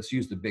 And let's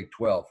use the Big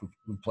 12,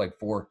 who played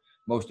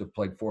most have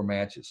played 4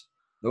 matches.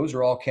 Those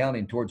are all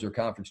counting towards their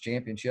conference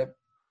championship.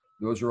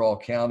 Those are all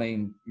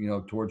counting,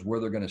 towards where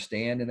they're going to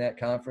stand in that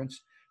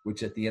conference,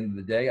 which at the end of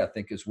the day, I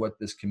think is what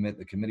the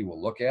committee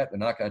will look at. They're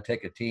not going to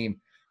take a team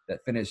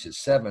that finishes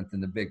 7th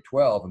in the Big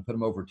 12 and put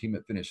them over a team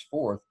that finished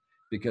 4th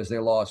because they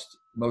lost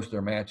most of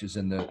their matches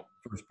in the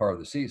first part of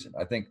the season.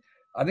 I think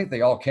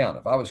they all count.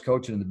 If I was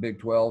coaching in the Big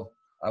 12,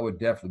 I would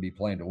definitely be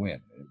playing to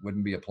win. It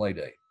wouldn't be a play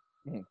day.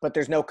 But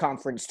there's no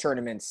conference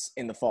tournaments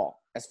in the fall,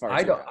 as far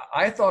as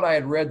I thought I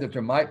had read that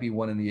there might be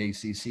one in the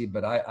ACC,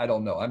 but I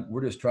don't know.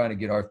 We're just trying to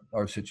get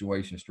our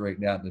situation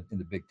straightened out in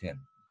the Big Ten.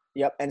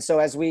 Yep. And so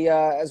as we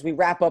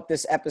wrap up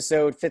this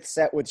episode, Fifth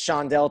Set with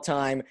Shondell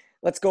time,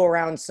 let's go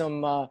around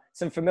some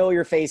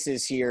familiar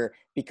faces here,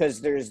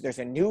 because there's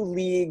a new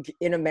league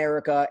in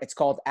America. It's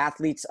called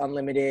Athletes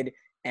Unlimited,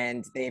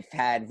 and they've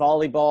had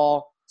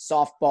volleyball,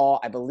 softball.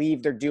 I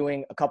believe they're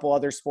doing a couple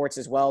other sports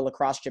as well,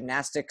 lacrosse,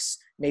 gymnastics,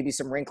 maybe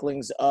some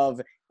rinklings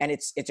of, and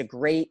it's a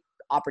great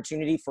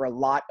opportunity for a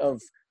lot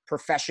of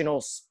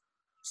professional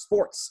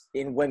sports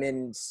in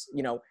women's,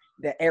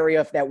 the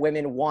area that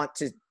women want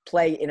to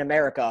play in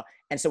America.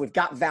 And so we've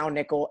got Val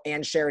Nickel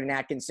and Sheridan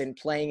Atkinson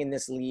playing in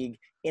this league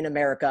in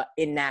America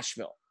in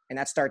Nashville. And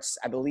that starts,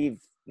 I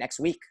believe, next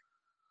week.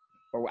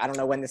 Or I don't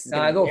know when this is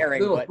going to be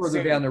airing. A little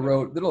further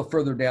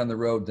down the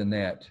road than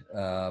that,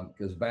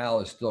 because Val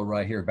is still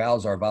right here.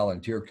 Val's our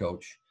volunteer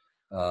coach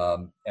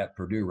at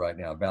Purdue right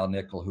now. Val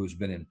Nickel, who's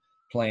been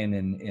playing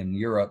in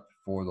Europe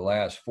for the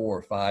last 4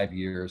 or 5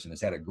 years and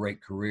has had a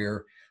great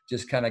career,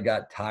 just kind of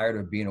got tired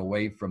of being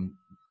away from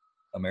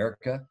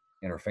America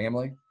and her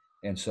family.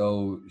 And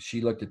so she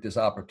looked at this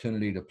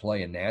opportunity to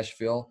play in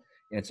Nashville.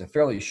 And it's a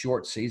fairly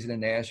short season in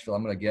Nashville.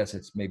 I'm going to guess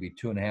it's maybe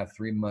 2.5,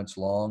 3 months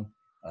long.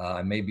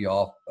 I may be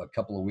off a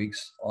couple of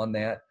weeks on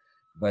that,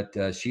 but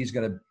she's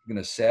going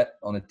to set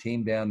on a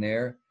team down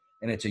there.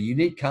 And it's a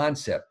unique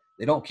concept.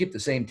 They don't keep the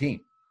same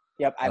team.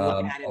 Yep, I'm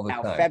looking at it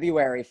now.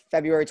 February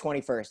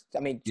 21st. I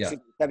mean, yeah.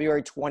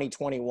 February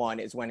 2021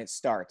 is when it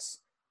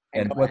starts.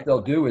 And what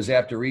they'll do is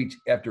after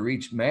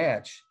each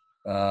match,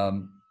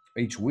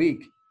 each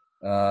week,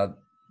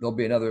 there'll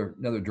be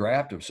another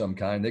draft of some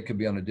kind. They could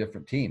be on a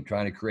different team,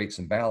 trying to create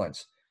some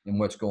balance in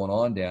what's going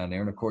on down there.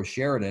 And of course,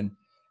 Sheridan,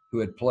 who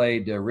had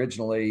played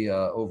originally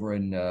over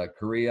in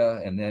Korea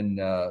and then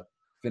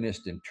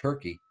finished in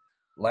Turkey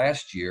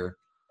last year,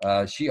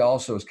 she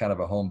also is kind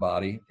of a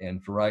homebody.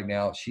 And for right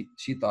now,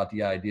 she thought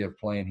the idea of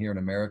playing here in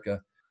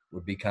America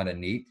would be kind of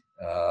neat.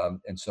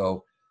 And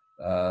so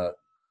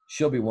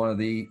she'll be one of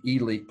the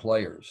elite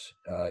players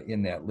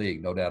in that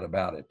league, no doubt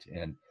about it.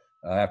 And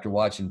after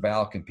watching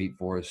Val compete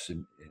for us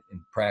in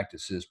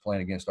practices,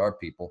 playing against our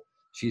people,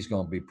 she's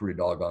going to be pretty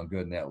doggone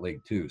good in that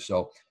league too.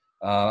 So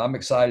I'm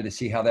excited to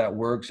see how that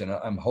works, and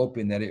I'm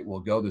hoping that it will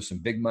go. There's some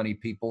big money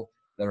people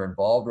that are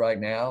involved right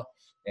now,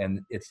 and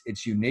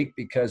it's unique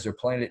because they're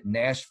playing it in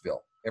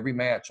Nashville. Every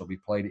match will be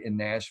played in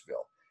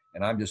Nashville,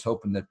 and I'm just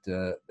hoping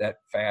that that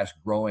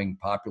fast-growing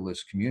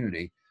populous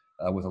community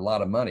with a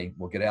lot of money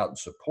will get out and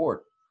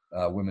support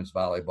women's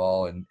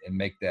volleyball and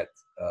make that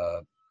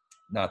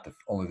not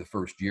only the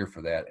first year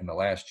for that in the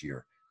last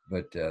year,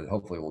 but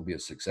hopefully it will be a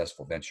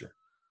successful venture.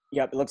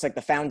 Yep, it looks like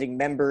the founding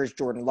members,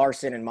 Jordan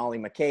Larson and Molly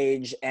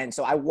McCage. And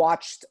so I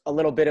watched a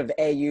little bit of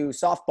AU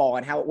softball,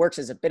 and how it works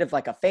is a bit of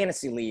like a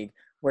fantasy league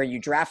where you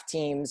draft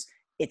teams.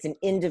 It's an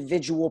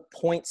individual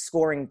point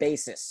scoring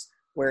basis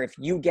where if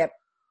you get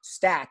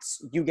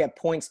stats, you get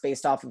points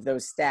based off of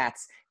those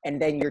stats,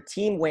 and then your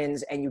team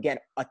wins and you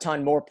get a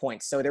ton more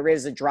points. So there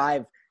is a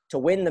drive to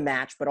win the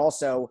match, but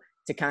also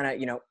to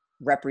kind of,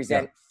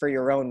 represent for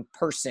your own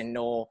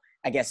personal,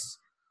 I guess,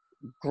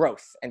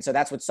 growth. And so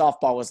that's what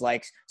softball was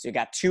like. So you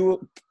got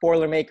 2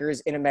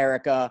 Boilermakers in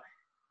America.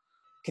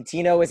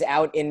 Coutinho is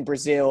out in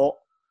Brazil.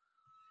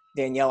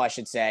 Danielle, I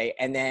should say.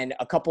 And then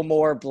a couple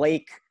more.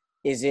 Blake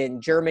is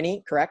in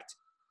Germany, correct?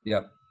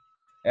 Yep.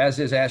 As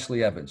is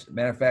Ashley Evans.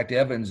 Matter of fact,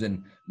 Evans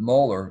and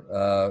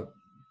Moeller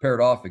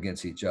paired off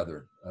against each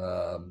other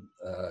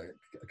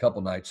a couple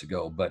nights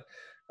ago. But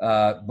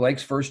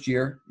Blake's first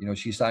year,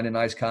 she signed a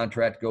nice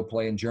contract to go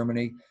play in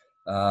Germany.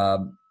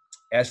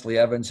 Ashley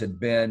Evans had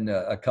been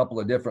a couple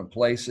of different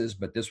places,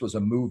 but this was a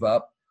move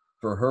up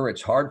for her.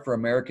 It's hard for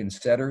American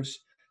setters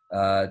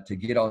to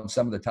get on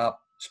some of the top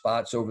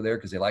spots over there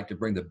because they like to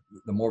bring the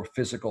more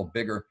physical,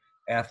 bigger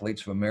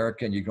athletes from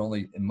America. And you can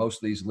only, in most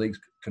of these leagues,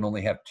 can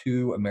only have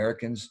 2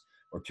 Americans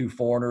or 2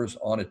 foreigners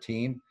on a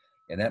team.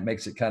 And that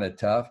makes it kind of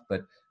tough.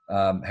 But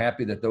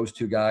happy that those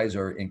 2 guys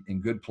are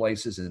in good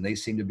places and they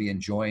seem to be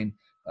enjoying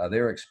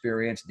their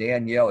experience.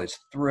 Danielle is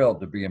thrilled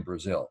to be in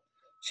Brazil.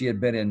 She had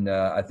been in,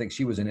 I think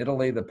she was in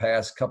Italy the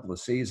past couple of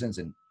seasons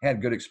and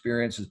had good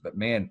experiences, but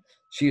man,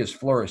 she is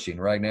flourishing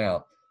right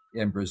now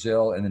in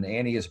Brazil. And then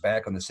Annie is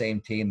back on the same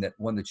team that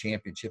won the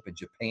championship in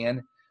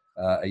Japan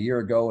a year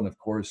ago. And of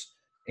course,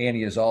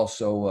 Annie is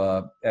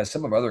also, as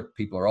some of our other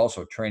people are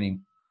also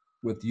training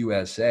with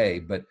USA,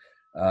 but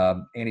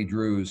Annie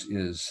Drews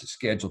is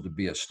scheduled to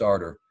be a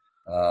starter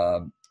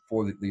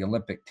for the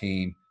Olympic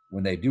team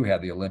when they do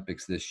have the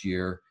Olympics this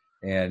year.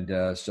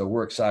 And so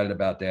we're excited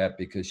about that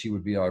because she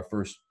would be our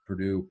first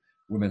Purdue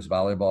women's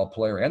volleyball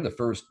player and the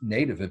first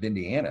native of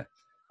Indiana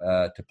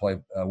to play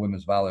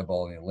women's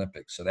volleyball in the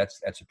Olympics. So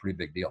that's a pretty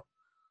big deal.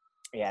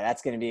 Yeah,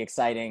 that's going to be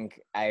exciting.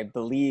 I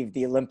believe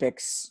the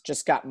Olympics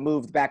just got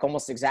moved back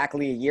almost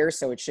exactly a year,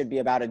 so it should be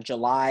about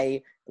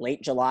a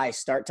late July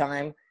start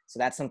time. So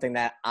that's something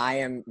that I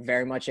am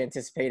very much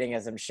anticipating,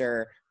 as I'm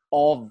sure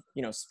all,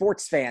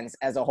 sports fans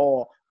as a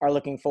whole are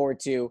looking forward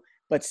to.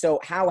 But so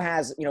how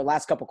has,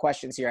 last couple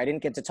questions here. I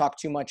didn't get to talk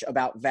too much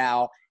about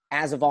Val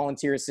as a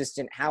volunteer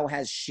assistant. How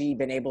has she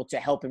been able to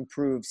help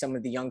improve some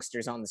of the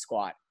youngsters on the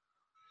squad?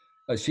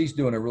 She's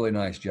doing a really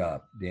nice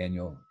job,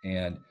 Daniel.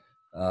 And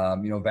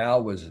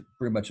Val was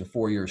pretty much a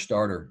 4-year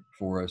starter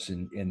for us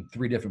in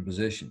 3 different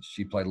positions.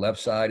 She played left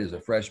side as a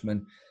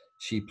freshman.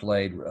 She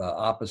played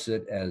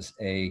opposite as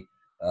a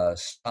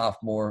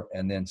sophomore,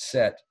 and then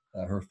set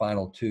her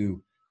final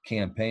 2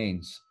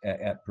 campaigns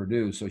at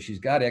Purdue. So she's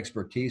got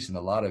expertise in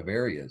a lot of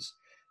areas.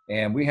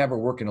 And we have her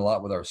working a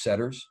lot with our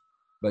setters,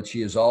 but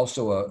she is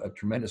also a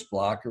tremendous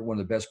blocker, one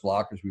of the best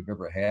blockers we've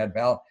ever had.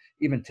 Val,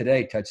 even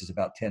today, touches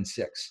about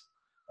 10-6.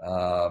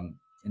 And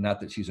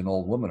not that she's an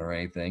old woman or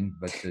anything,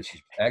 but she's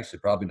actually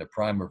probably in the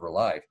prime of her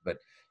life. But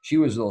she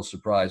was a little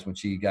surprised when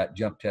she got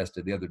jump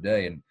tested the other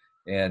day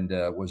and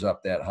was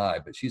up that high.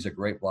 But she's a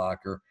great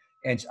blocker.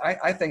 And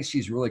I think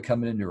she's really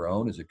coming into her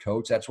own as a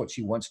coach. That's what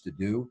she wants to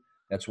do.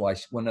 That's why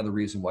one other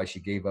reason why she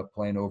gave up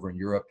playing over in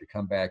Europe to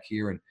come back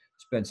here and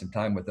spend some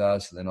time with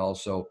us, and then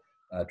also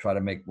try to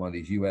make one of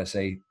these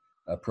USA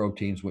pro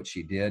teams, which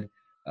she did.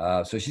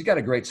 So she's got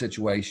a great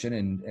situation,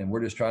 and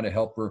we're just trying to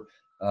help her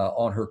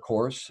on her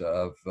course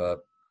of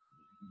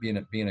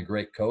being a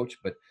great coach.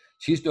 But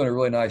she's doing a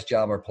really nice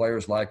job. Our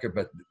players like her.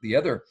 But the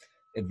other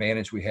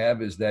advantage we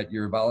have is that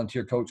your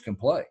volunteer coach can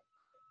play.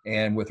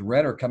 And with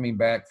Renner coming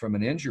back from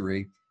an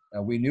injury,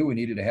 we knew we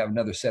needed to have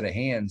another set of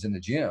hands in the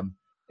gym,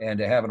 and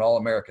to have an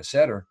All-America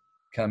setter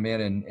come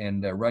in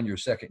and run your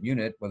second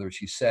unit, whether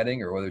she's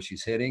setting or whether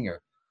she's hitting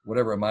or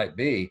whatever it might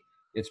be.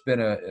 It's been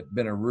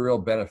a real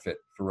benefit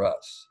for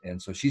us.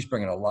 And so she's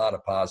bringing a lot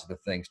of positive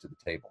things to the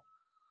table.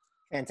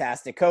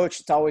 Fantastic. Coach,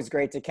 it's always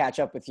great to catch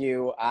up with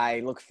you. I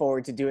look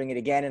forward to doing it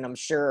again, and I'm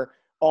sure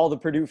all the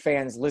Purdue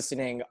fans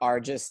listening are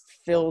just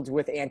filled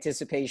with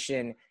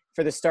anticipation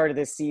for the start of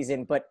this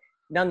season. But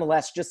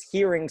nonetheless, just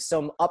hearing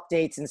some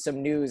updates and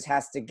some news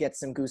has to get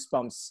some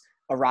goosebumps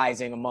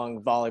arising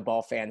among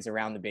volleyball fans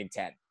around the Big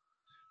Ten.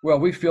 Well,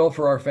 we feel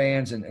for our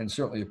fans and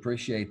certainly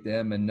appreciate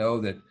them, and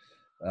know that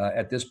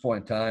at this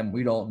point in time,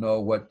 we don't know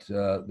what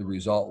the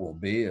result will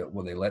be.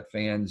 Will they let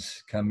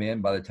fans come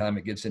in by the time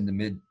it gets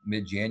into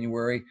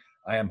mid-January?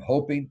 I am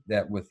hoping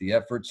that with the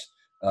efforts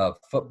of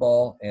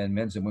football and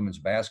men's and women's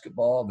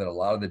basketball, that a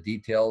lot of the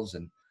details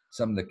and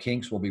some of the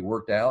kinks will be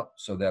worked out,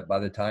 so that by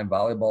the time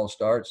volleyball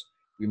starts,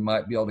 we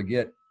might be able to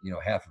get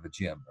half of a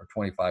gym or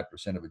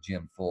 25% of a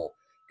gym full,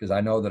 because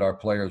I know that our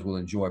players will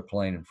enjoy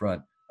playing in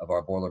front of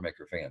our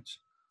Boilermaker fans.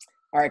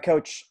 All right,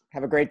 Coach.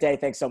 Have a great day.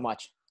 Thanks so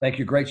much. Thank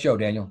you. Great show,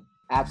 Daniel.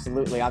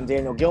 Absolutely. I'm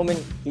Daniel Gilman.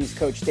 He's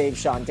Coach Dave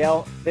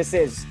Shondell. This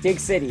is Dig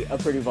City, a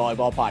Purdue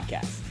Volleyball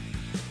podcast.